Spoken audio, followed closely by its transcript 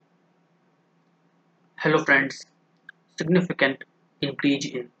Hello friends, significant increase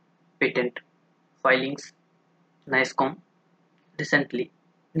in patent filings. NASSCOM recently,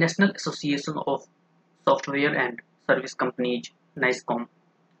 National Association of Software and Service Companies (NASSCOM)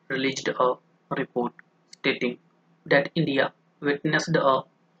 released a report stating that India witnessed a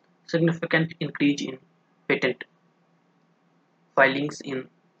significant increase in patent filings in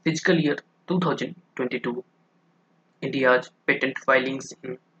fiscal year 2022. India's patent filings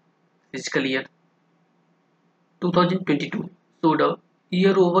in fiscal year 2022 showed a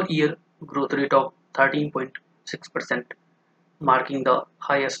year-over-year growth rate of 13.6%, marking the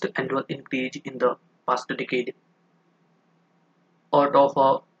highest annual increase in the past decade. Out of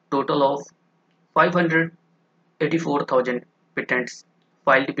a total of 584,000 patents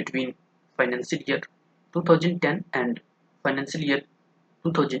filed between financial year 2010 and financial year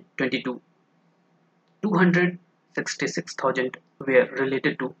 2022, 266,000 were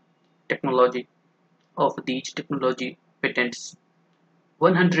related to technology. Of these technology patents,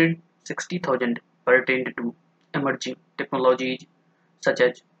 160,000 pertained to emerging technologies such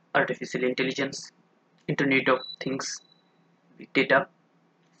as artificial intelligence, Internet of Things, big data,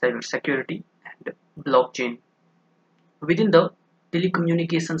 cybersecurity, and blockchain. Within the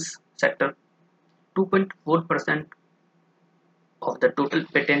telecommunications sector, 2.4% of the total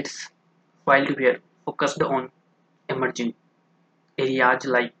patents filed were focused on emerging areas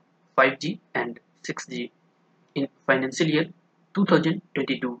like 5G and 6G. In financial year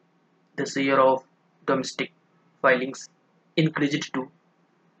 2022, the share of domestic filings increased to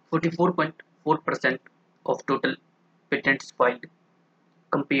 44.4% of total patents filed,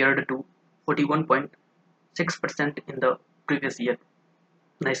 compared to 41.6% in the previous year.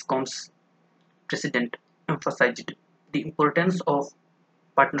 NISCOM's president emphasized the importance of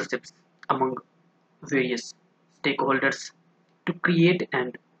partnerships among various stakeholders to create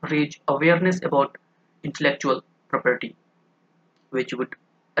and raise awareness about intellectual property, which would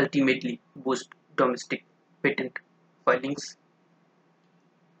ultimately boost domestic patent filings.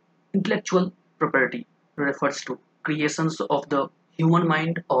 Intellectual property refers to creations of the human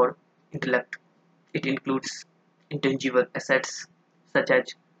mind or intellect. It includes intangible assets such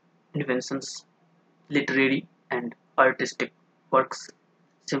as inventions, literary and artistic works,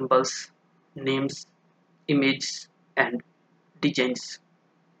 symbols, names, images, and designs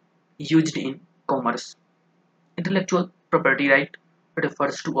used in commerce. Intellectual property right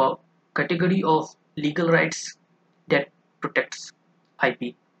refers to a category of legal rights that protects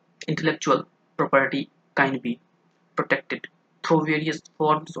IP. Intellectual property can be protected through various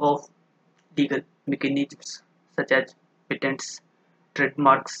forms of legal mechanisms such as patents,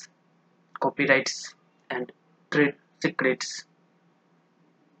 trademarks, copyrights, and trade secrets.